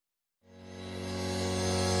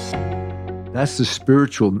That's the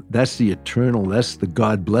spiritual, that's the eternal, that's the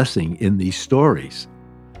God blessing in these stories,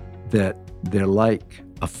 that they're like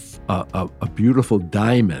a beautiful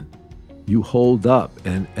diamond you hold up,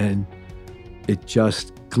 and it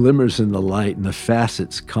just glimmers in the light, and the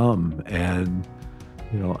facets come. And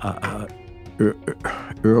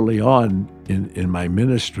early on in my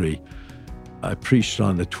ministry, I preached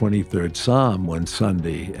on the 23rd Psalm one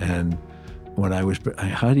Sunday, and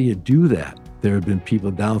how do you do that? There have been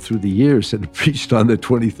people down through the years that have preached on the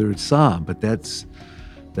 23rd Psalm, but that's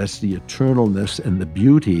the eternalness and the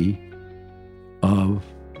beauty of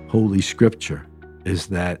Holy Scripture, is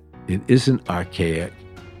that it isn't archaic,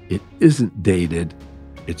 it isn't dated,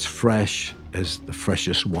 it's fresh as the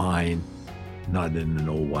freshest wine, not in an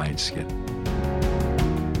old wineskin.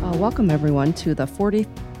 Welcome, everyone, to the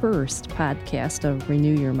 41st podcast of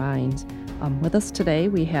Renew Your Mind. With us today,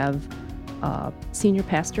 we have Senior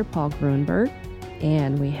Pastor Paul Grunberg,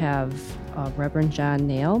 and we have Reverend John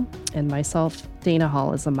Nail, and myself, Dana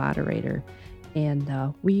Hall, as a moderator.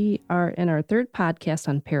 And we are in our third podcast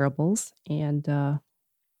on parables, and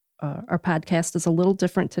our podcast is a little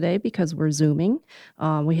different today because we're Zooming.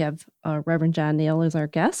 We have Reverend John Nail as our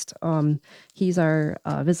guest. He's our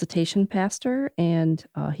visitation pastor, and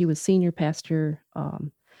he was senior pastor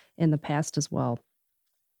in the past as well.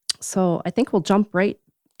 So I think we'll jump right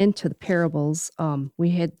into the parables.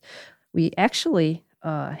 We actually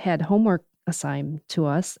had homework assigned to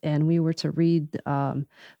us, and we were to read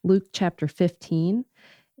Luke chapter 15,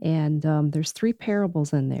 and there's 3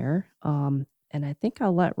 parables in there. And I think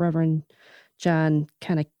I'll let Reverend John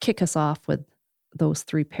kind of kick us off with those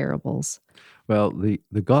 3 parables. Well,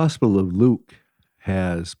 the Gospel of Luke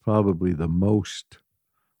has probably the most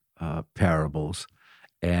parables.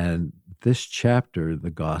 And this chapter,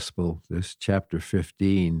 the Gospel, this chapter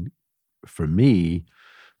 15, for me,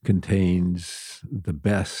 contains the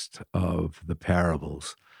best of the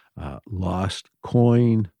parables. Lost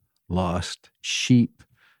coin, lost sheep,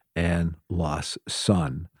 and lost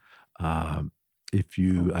son. I'm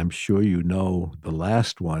sure you know the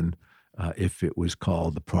last one, if it was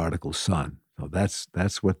called the prodigal son. So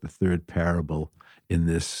that's what the third parable in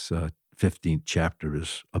this 15th chapter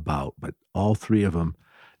is about. But all 3 of them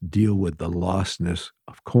deal with the lostness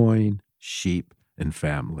of coin, sheep, and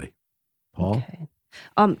family. Paul? Okay.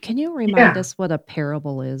 Can you remind us what a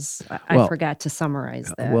parable is? I forgot to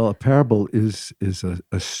summarize that. Well, a parable is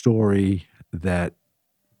a story that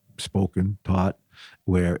spoken, taught,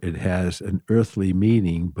 where it has an earthly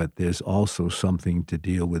meaning, but there's also something to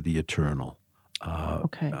deal with the eternal.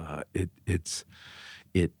 Okay.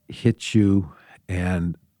 It hits you,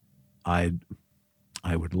 and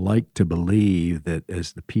I would like to believe that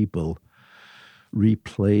as the people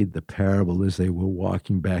replayed the parable as they were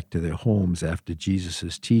walking back to their homes after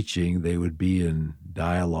Jesus' teaching, they would be in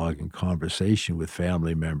dialogue and conversation with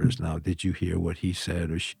family members. Now, did you hear what he said,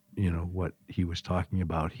 or what he was talking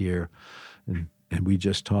about here? And we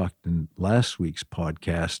just talked in last week's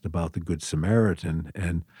podcast about the Good Samaritan,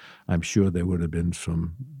 and I'm sure there would have been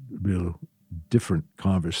some real different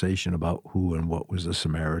conversation about who and what was a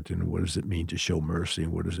Samaritan, and what does it mean to show mercy,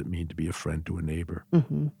 and what does it mean to be a friend to a neighbor.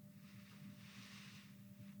 Mm-hmm.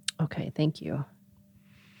 Okay, thank you.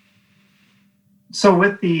 So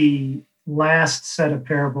with the last set of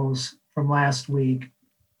parables from last week,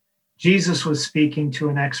 Jesus was speaking to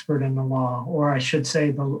an expert in the law, or I should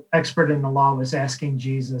say the expert in the law was asking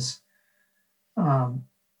Jesus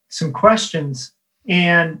some questions.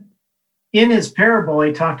 And in his parable,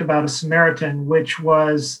 he talked about a Samaritan, which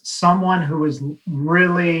was someone who was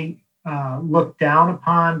really looked down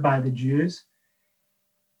upon by the Jews,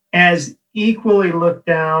 as equally looked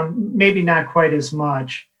down, maybe not quite as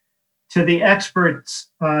much, to the experts,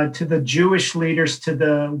 to the Jewish leaders, to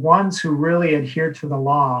the ones who really adhered to the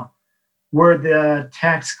law, were the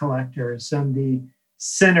tax collectors and the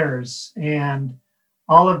sinners and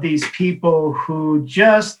all of these people who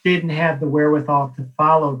just didn't have the wherewithal to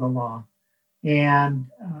follow the law. And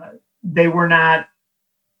they were not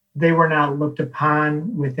looked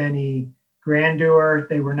upon with any grandeur.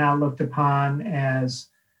 They were not looked upon as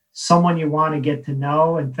someone you want to get to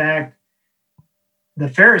know. In fact, the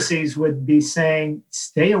Pharisees would be saying,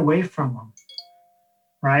 stay away from them,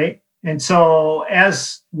 right? And so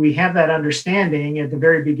as we have that understanding, at the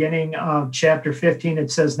very beginning of chapter 15,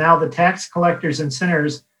 it says, now the tax collectors and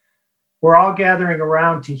sinners were all gathering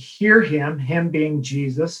around to hear him being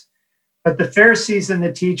Jesus. But the Pharisees and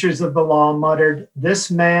the teachers of the law muttered, this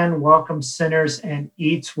man welcomes sinners and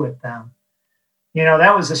eats with them.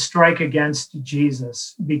 That was a strike against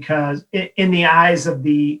Jesus, because in the eyes of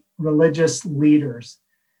the religious leaders,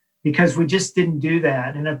 because we just didn't do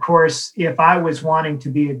that. And of course, if I was wanting to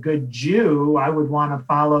be a good Jew, I would want to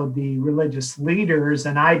follow the religious leaders,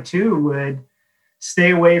 and I too would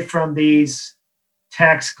stay away from these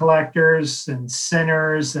tax collectors and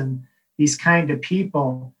sinners and these kind of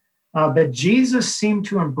people. But Jesus seemed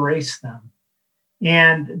to embrace them.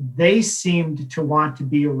 And they seemed to want to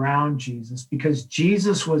be around Jesus because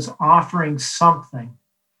Jesus was offering something,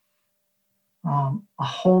 a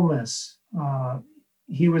wholeness.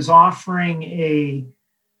 He was offering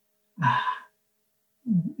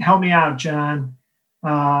help me out, John,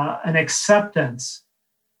 an acceptance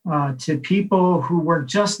to people who were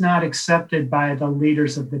just not accepted by the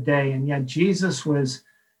leaders of the day. And yet Jesus was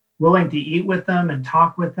willing to eat with them and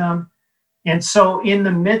talk with them. And so in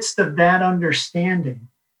the midst of that understanding,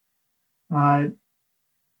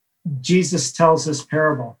 Jesus tells this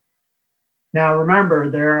parable. Now, remember,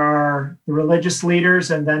 there are the religious leaders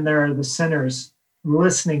and then there are the sinners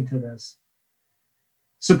listening to this.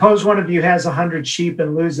 Suppose one of you has 100 sheep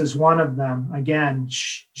and loses one of them. Again,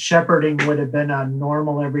 shepherding would have been a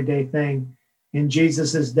normal everyday thing in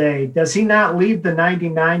Jesus's day. Does he not leave the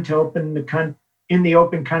 99 to open in the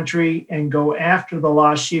open country and go after the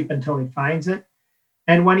lost sheep until he finds it?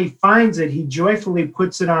 And when he finds it, he joyfully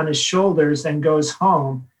puts it on his shoulders and goes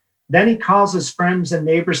home. Then he calls his friends and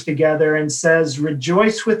neighbors together and says,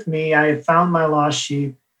 "Rejoice with me, I have found my lost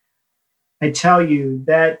sheep." I tell you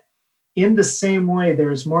that in the same way,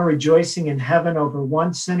 there is more rejoicing in heaven over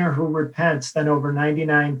one sinner who repents than over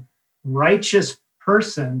 99 righteous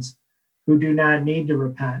persons who do not need to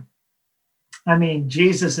repent. I mean,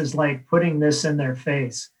 Jesus is like putting this in their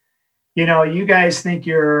face. You know, you guys think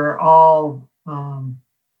you're all,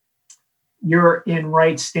 you're in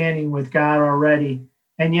right standing with God already.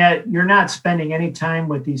 And yet you're not spending any time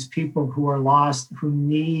with these people who are lost, who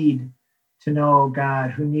need to know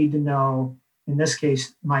God, who need to know, in this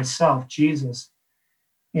case, myself, Jesus.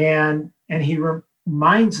 And he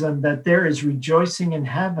reminds them that there is rejoicing in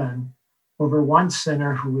heaven over one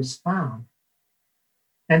sinner who is found.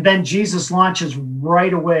 And then Jesus launches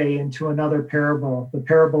right away into another parable, the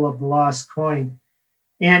parable of the lost coin.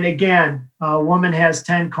 And again, a woman has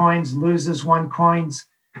 10 coins, loses 1 coin,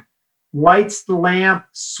 lights the lamp,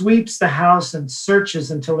 sweeps the house, and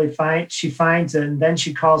searches until she finds it. And then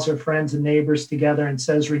she calls her friends and neighbors together and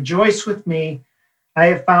says, "Rejoice with me, I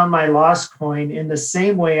have found my lost coin." In the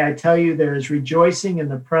same way, I tell you, there is rejoicing in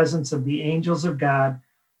the presence of the angels of God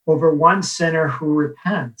over one sinner who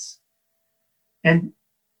repents. And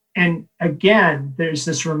again, there's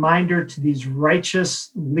this reminder to these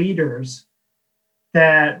righteous leaders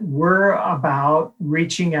that we're about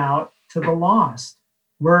reaching out to the lost.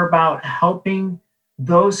 We're about helping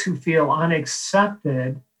those who feel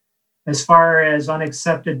unaccepted, as far as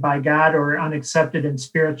unaccepted by God or unaccepted in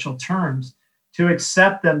spiritual terms, to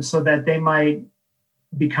accept them so that they might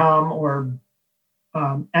become or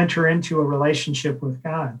enter into a relationship with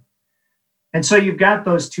God. And so you've got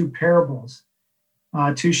those 2 parables.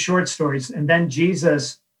 2 short stories. And then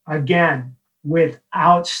Jesus, again,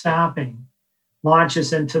 without stopping,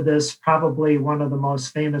 launches into this, probably one of the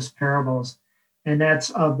most famous parables, and that's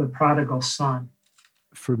of the prodigal son.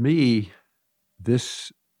 For me,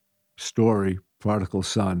 this story, prodigal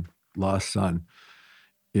son, lost son,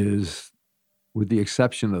 is, with the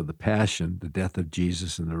exception of the passion, the death of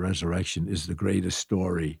Jesus and the resurrection, is the greatest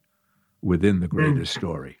story within the greatest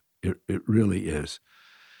story. It really is.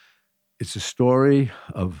 It's a story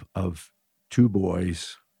of 2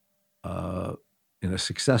 boys in a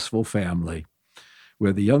successful family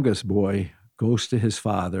where the youngest boy goes to his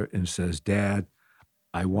father and says, "Dad,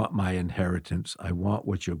 I want my inheritance. I want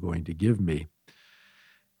what you're going to give me."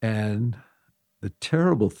 And the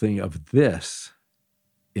terrible thing of this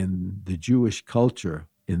in the Jewish culture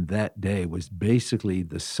in that day was basically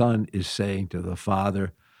the son is saying to the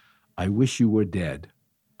father, "I wish you were dead.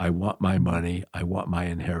 I want my money. I want my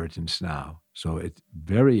inheritance now." So it's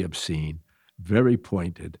very obscene, very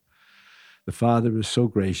pointed. The father is so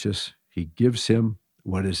gracious. He gives him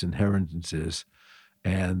what his inheritance is,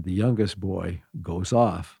 and the youngest boy goes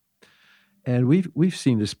off. And we've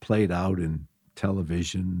seen this played out in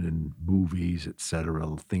television and movies,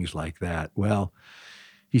 etc., things like that. Well,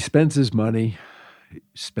 he spends his money,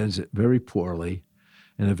 spends it very poorly,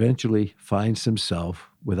 and eventually finds himself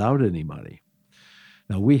without any money.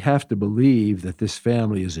 Now, we have to believe that this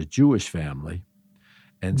family is a Jewish family,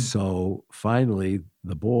 and so finally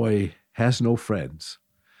the boy has no friends,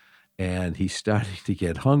 and he's starting to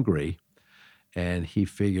get hungry, and he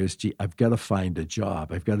figures, gee, I've got to find a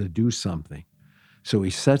job. I've got to do something. So he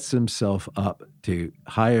sets himself up to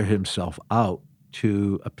hire himself out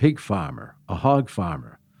to a pig farmer, a hog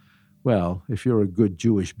farmer, well, if you're a good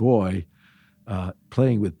Jewish boy,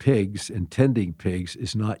 playing with pigs and tending pigs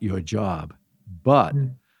is not your job. But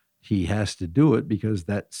he has to do it because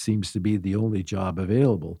that seems to be the only job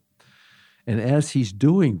available. And as he's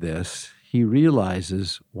doing this, he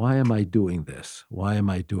realizes, why am I doing this? Why am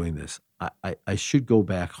I doing this? I should go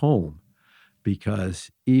back home,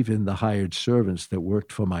 because even the hired servants that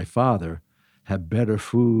worked for my father have better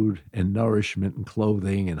food and nourishment and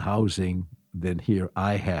clothing and housing than here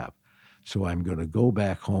I have. So I'm going to go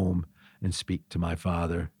back home and speak to my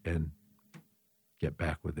father and get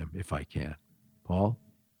back with him if I can. Paul?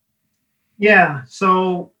 Yeah,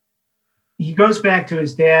 so he goes back to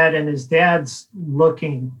his dad, and his dad's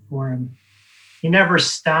looking for him. He never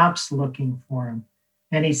stops looking for him.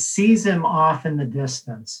 And he sees him off in the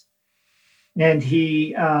distance. And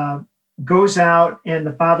he goes out, and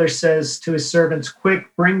the father says to his servants,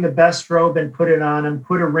 quick, bring the best robe and put it on him.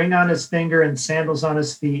 Put a ring on his finger and sandals on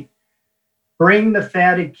his feet. Bring the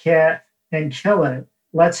fatted calf and kill it.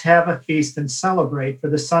 Let's have a feast and celebrate, for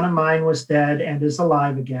the son of mine was dead and is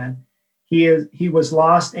alive again. He was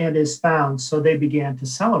lost and is found. So they began to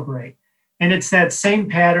celebrate. And it's that same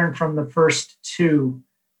pattern from the first two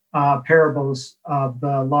parables of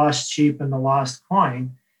the lost sheep and the lost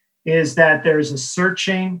coin, is that there's a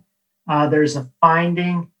searching, there's a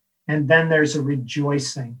finding, and then there's a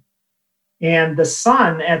rejoicing. And the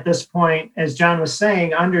son at this point, as John was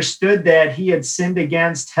saying, understood that he had sinned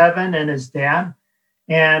against heaven and his dad,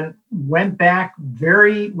 and went back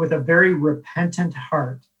with a very repentant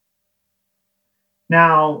heart.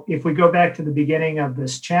 Now, if we go back to the beginning of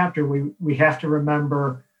this chapter, we have to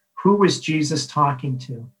remember, who was Jesus talking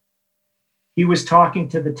to? He was talking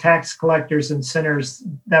to the tax collectors and sinners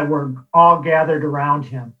that were all gathered around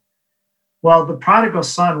him. Well, the prodigal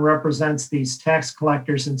son represents these tax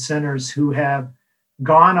collectors and sinners who have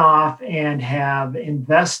gone off and have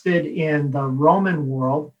invested in the Roman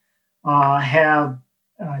world, have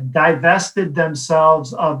divested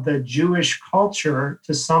themselves of the Jewish culture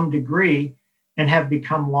to some degree, and have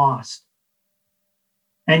become lost.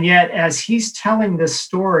 And yet, as he's telling this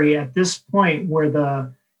story at this point where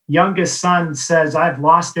the youngest son says, I've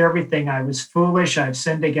lost everything. I was foolish. I've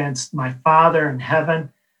sinned against my father in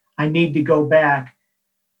heaven. I need to go back.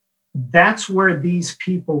 That's where these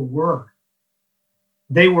people were.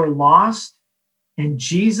 They were lost, and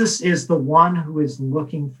Jesus is the one who is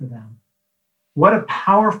looking for them. What a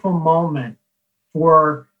powerful moment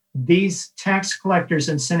for these tax collectors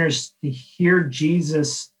and sinners to hear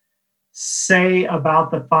Jesus say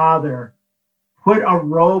about the Father, put a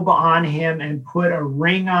robe on him and put a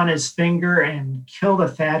ring on his finger and kill the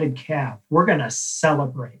fatted calf. We're going to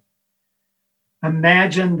celebrate.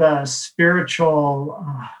 Imagine the spiritual,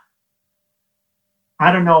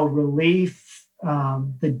 relief,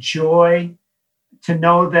 the joy to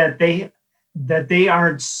know that they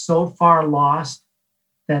aren't so far lost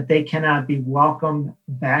that they cannot be welcomed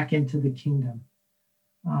back into the kingdom.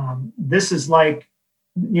 This is like,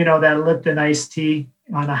 that Lipton iced tea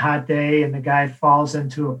on a hot day and the guy falls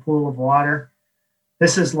into a pool of water.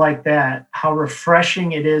 This is like that. How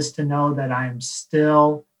refreshing it is to know that I am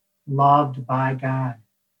still loved by God.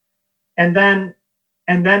 And then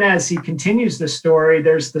as he continues the story,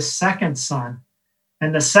 there's the second son.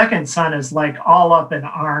 And the second son is like all up in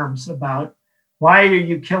arms about, why are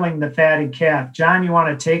you killing the fatted calf? John, you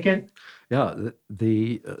want to take it? Yeah,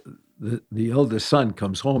 the eldest son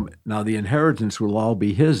comes home. Now the inheritance will all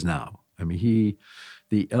be his now. I mean,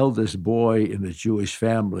 the eldest boy in the Jewish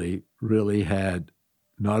family really had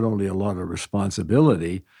not only a lot of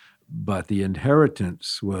responsibility, but the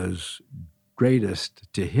inheritance was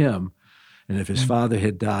greatest to him. And if his father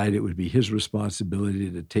had died, it would be his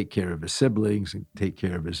responsibility to take care of his siblings and take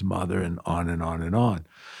care of his mother, and on and on and on.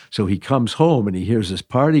 So he comes home and he hears this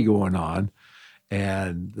party going on,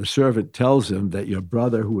 and the servant tells him that your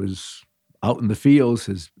brother, who was out in the fields,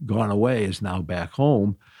 has gone away, is now back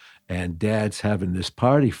home, and dad's having this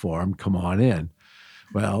party for him. Come on in.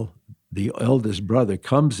 Well, the eldest brother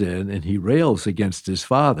comes in and he rails against his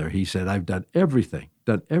father. He said, I've done everything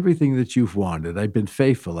that you've wanted. I've been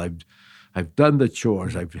faithful. I've done the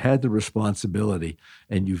chores. I've had the responsibility,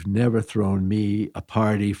 and you've never thrown me a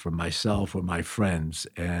party for myself or my friends.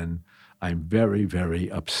 And I'm very,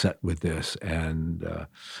 very upset with this. And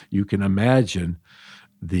you can imagine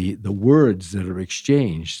the words that are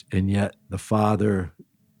exchanged. And yet the father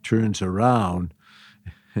turns around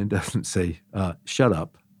and doesn't say, shut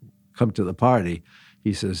up, come to the party.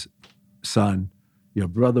 He says, son, your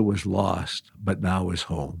brother was lost, but now is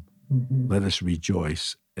home. Mm-hmm. Let us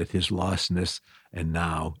rejoice at his lostness and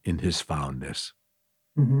now in his foundness.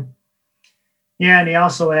 Mm-hmm. Yeah, and he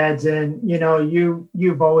also adds in,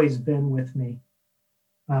 you've always been with me.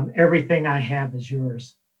 Everything I have is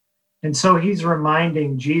yours. And so he's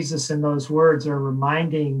reminding, Jesus in those words are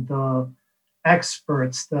reminding the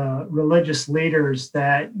experts, the religious leaders,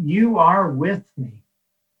 that you are with me,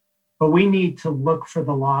 but we need to look for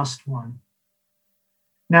the lost one.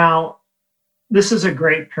 Now, this is a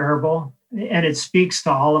great parable, and it speaks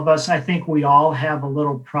to all of us. I think we all have a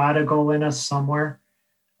little prodigal in us somewhere,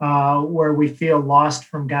 where we feel lost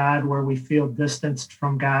from God, where we feel distanced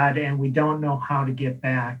from God, and we don't know how to get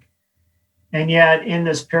back. And yet, in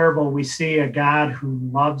this parable, we see a God who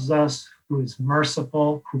loves us, who is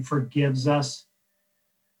merciful, who forgives us.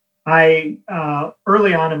 I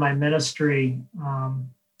early on in my ministry,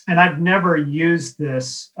 and I've never used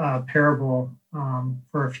this parable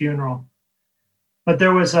for a funeral, but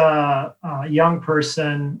there was a young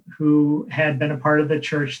person who had been a part of the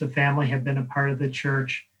church. The family had been a part of the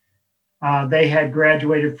church. They had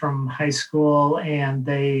graduated from high school and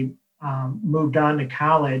they moved on to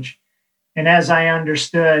college. And as I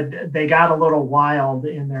understood, they got a little wild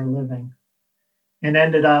in their living and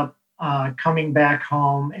ended up coming back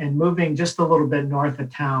home and moving just a little bit north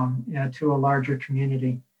of town, to a larger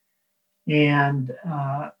community. And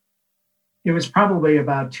it was probably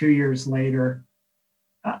about 2 years later.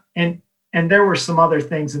 And there were some other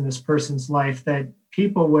things in this person's life that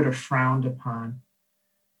people would have frowned upon.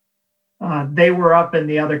 They were up in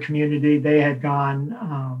the other community. They had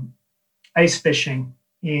gone ice fishing,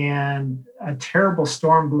 and a terrible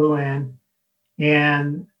storm blew in,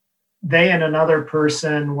 and they and another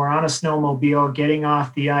person were on a snowmobile getting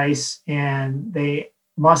off the ice, and they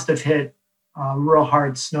must have hit real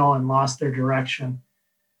hard snow and lost their direction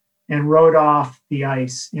and rode off the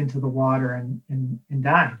ice into the water and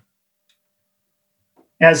died.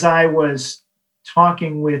 As I was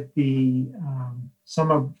talking with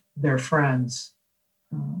some of their friends,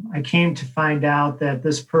 I came to find out that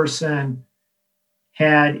this person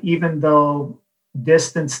had, even though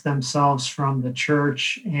distanced themselves from the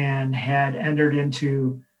church and had entered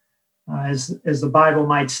into, as the Bible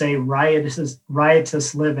might say,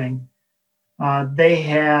 riotous living, they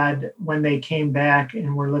had, when they came back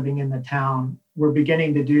and were living in the town, were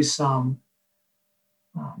beginning to do some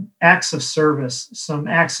acts of service, some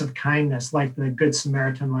acts of kindness, like the Good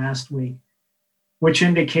Samaritan last week, which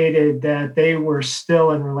indicated that they were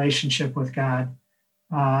still in relationship with God.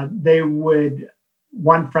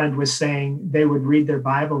 One friend was saying they would read their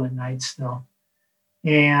Bible at night still,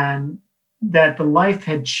 and that the life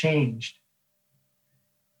had changed.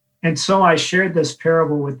 And so I shared this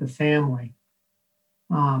parable with the family.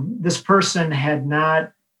 This person had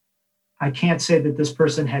not, I can't say that this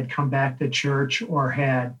person had come back to church or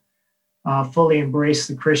had fully embraced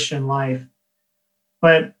the Christian life.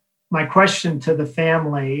 But my question to the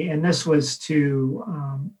family, and this was to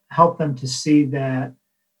help them to see that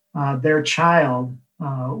their child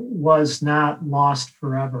was not lost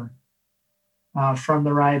forever from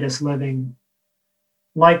the riotous living.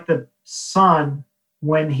 Like the son,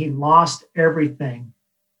 when he lost everything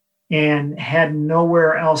and had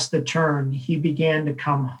nowhere else to turn, he began to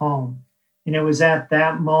come home. And it was at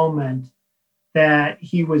that moment that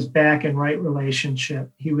he was back in right relationship.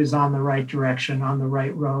 He was on the right direction, on the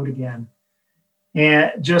right road again.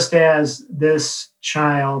 And just as this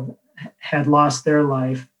child had lost their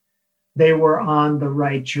life, they were on the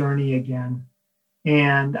right journey again.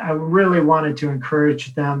 And I really wanted to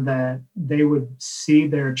encourage them that they would see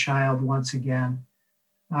their child once again,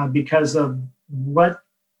 because of what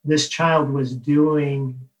this child was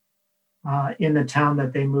doing in the town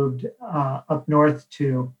that they moved up north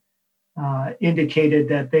to, indicated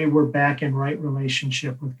that they were back in right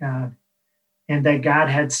relationship with God, and that God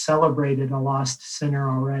had celebrated a lost sinner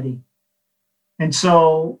already. And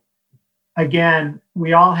so, again,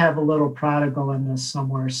 we all have a little prodigal in this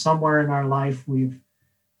somewhere in our life. We've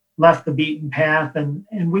left the beaten path,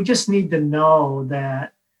 and we just need to know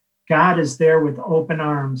that God is there with open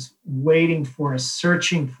arms, waiting for us,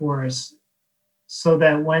 searching for us, so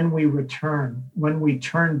that when we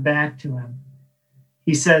turn back to him,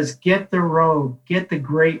 he says, get the robe, get the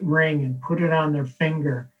great ring and put it on their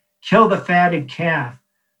finger, kill the fatted calf,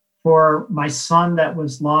 for my son that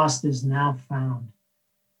was lost is now found.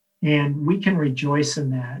 And we can rejoice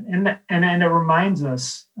in that. And it reminds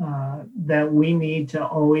us that we need to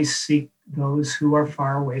always seek those who are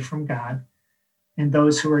far away from God, and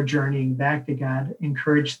those who are journeying back to God,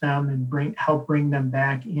 encourage them and help bring them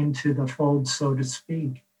back into the fold, so to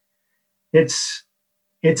speak. It's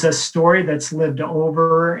a story that's lived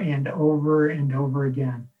over and over and over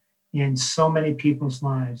again in so many people's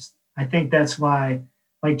lives. I think that's why,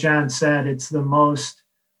 like John said, it's the most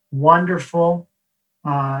wonderful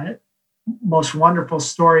most wonderful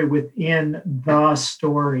story within the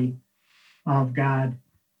story of God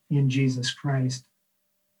in Jesus Christ.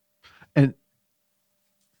 And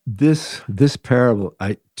this parable,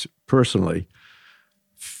 personally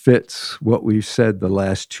fits what we've said the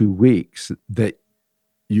last 2 weeks, that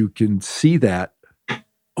you can see that,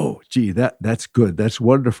 oh, gee, that's good, that's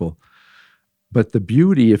wonderful. But the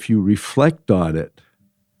beauty, if you reflect on it,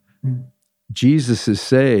 Jesus is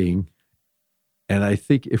saying, and I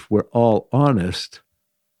think if we're all honest,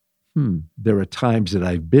 there are times that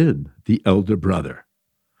I've been the elder brother,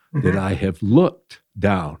 that I have looked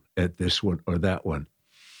down at this one or that one,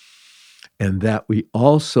 and that we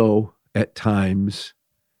also at times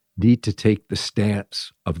need to take the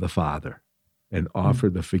stance of the Father and offer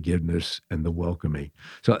the forgiveness and the welcoming.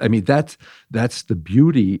 So, I mean, that's the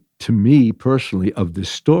beauty to me personally of this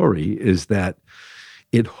story, is that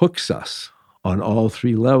it hooks us on all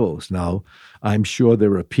 3 levels. Now, I'm sure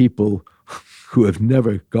there are people who have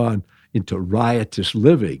never gone into riotous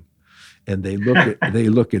living, and they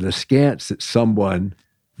look at askance at someone,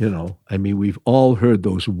 I mean, we've all heard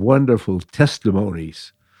those wonderful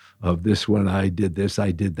testimonies of this one, I did this,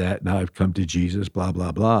 I did that, now I've come to Jesus, blah,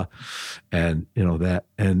 blah, blah. And, that,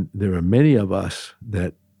 and there are many of us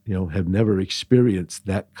that, have never experienced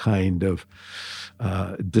that kind of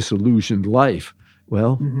disillusioned life.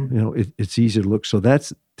 Well, it's easy to look. So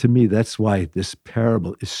that's, to me, that's why this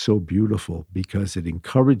parable is so beautiful, because it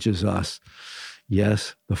encourages us.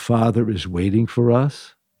 Yes, the Father is waiting for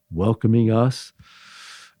us, welcoming us.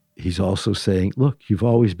 He's also saying, look, you've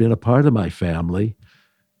always been a part of my family.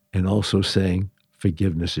 And also saying,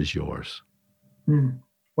 forgiveness is yours.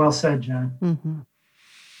 Well said, John. Mm-hmm.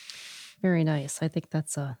 Very nice. I think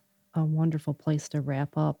that's a wonderful place to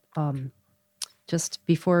wrap up. Just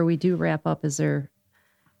before we do wrap up, is there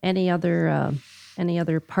any other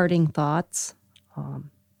parting thoughts?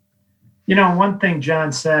 One thing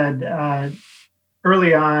John said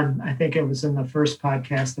early on, I think it was in the first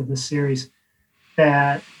podcast of the series,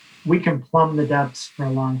 that we can plumb the depths for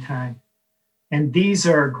a long time. And these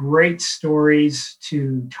are great stories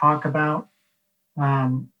to talk about.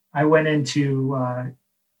 I went into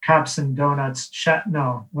Cops and Donuts.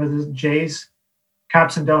 Was it Jay's?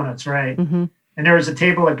 Cops and Donuts, right? Mm-hmm. And there was a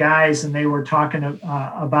table of guys, and they were talking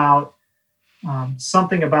about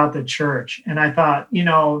something about the church. And I thought,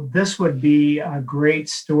 this would be a great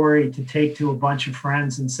story to take to a bunch of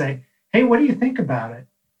friends and say, hey, what do you think about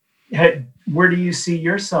it? Where do you see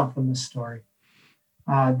yourself in this story?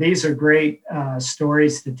 These are great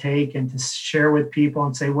stories to take and to share with people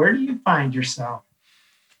and say, where do you find yourself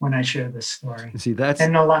when I share this story? See, that's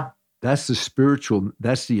the spiritual,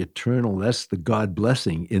 that's the eternal, that's the God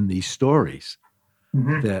blessing in these stories,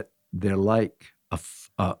 that they're like a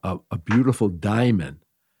beautiful diamond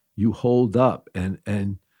you hold up,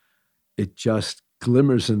 and it just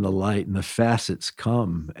glimmers in the light, and the facets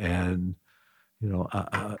come. And,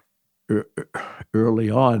 early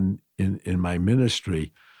on in my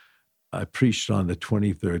ministry, I preached on the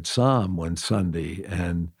 23rd Psalm one Sunday.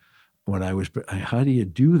 And how do you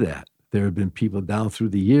do that? There have been people down through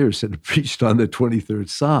the years that have preached on the 23rd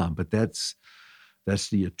Psalm, but that's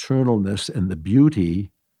the eternalness and the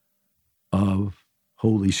beauty of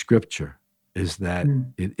Holy Scripture, is that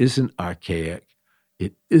it isn't archaic,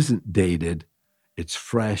 it isn't dated, it's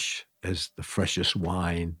fresh as the freshest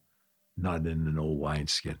wine, not in an old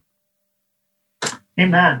wineskin.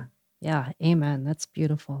 Amen. Yeah, amen. That's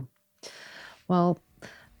beautiful. Well,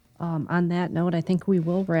 on that note, I think we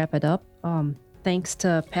will wrap it up. Thanks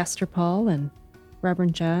to Pastor Paul and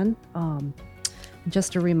Reverend John.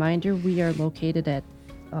 Just a reminder, we are located at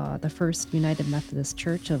the First United Methodist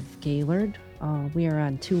Church of Gaylord. We are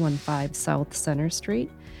on 215 South Center Street,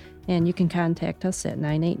 and you can contact us at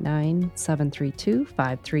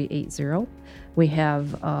 989-732-5380. We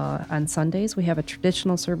have, on Sundays, we have a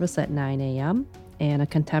traditional service at 9 a.m. and a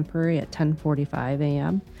contemporary at 10:45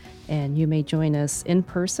 a.m. And you may join us in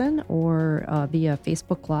person or via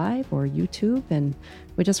Facebook Live or YouTube. And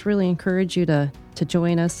we just really encourage you to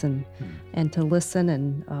join us and to listen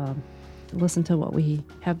and listen to what we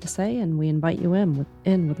have to say. And we invite you in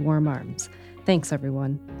with warm arms. Thanks,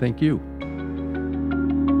 everyone. Thank you.